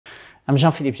I'm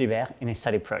Jean-Philippe Gibert and I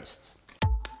study protists.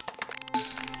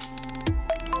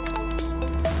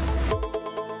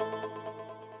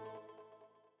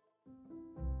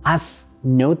 I've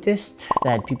noticed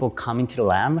that people come into the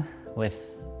lab with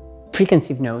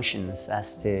preconceived notions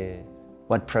as to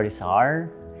what protists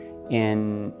are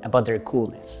and about their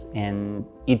coolness, and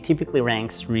it typically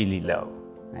ranks really low,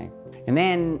 right? And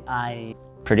then I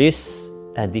produce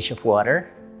a dish of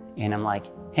water and I'm like,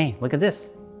 hey, look at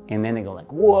this. And then they go like,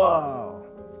 whoa,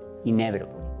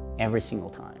 inevitably, every single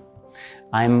time.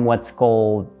 I'm what's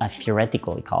called a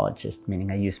theoretical ecologist,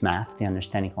 meaning I use math to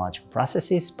understand ecological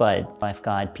processes, but I've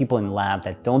got people in the lab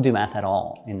that don't do math at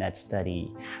all and that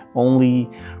study only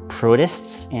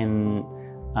protists and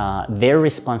their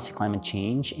response to climate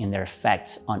change and their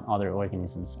effects on other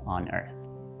organisms on Earth.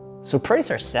 So protists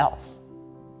are cells.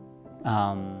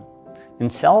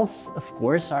 And cells, of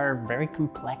course, are very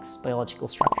complex biological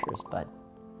structures, but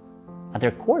at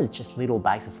their core, it's just little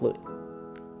bags of fluid.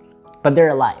 But they're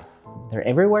alive. They're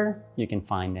everywhere. You can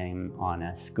find them on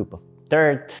a scoop of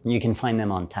dirt. You can find them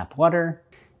on tap water.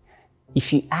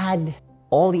 If you add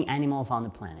all the animals on the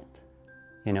planet,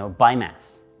 by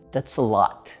mass, that's a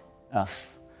lot of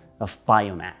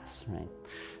biomass,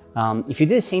 right? If you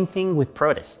do the same thing with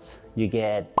protists, you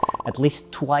get at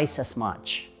least twice as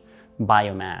much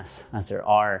biomass as there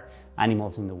are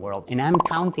animals in the world. And I'm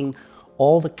counting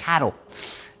all the cattle.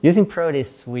 Using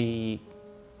protists, we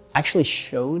actually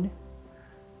showed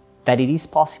that it is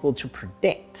possible to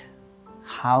predict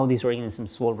how these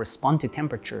organisms will respond to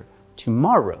temperature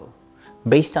tomorrow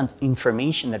based on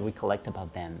information that we collect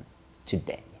about them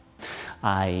today.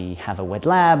 I have a wet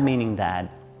lab, meaning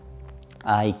that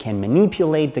I can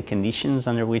manipulate the conditions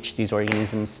under which these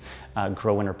organisms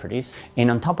grow and reproduce.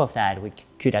 And on top of that, we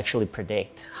could actually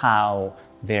predict how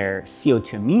their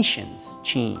CO2 emissions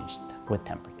changed with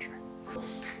temperature.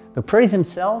 The protists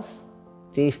themselves,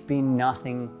 they've been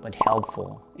nothing but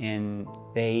helpful, and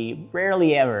they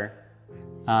rarely ever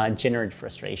generate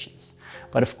frustrations.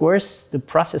 But of course, the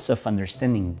process of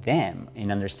understanding them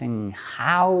and understanding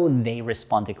how they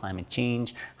respond to climate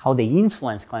change, how they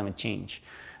influence climate change,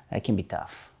 that can be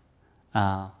tough.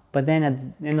 But then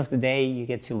at the end of the day, you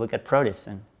get to look at protists,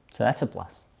 and so that's a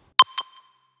plus.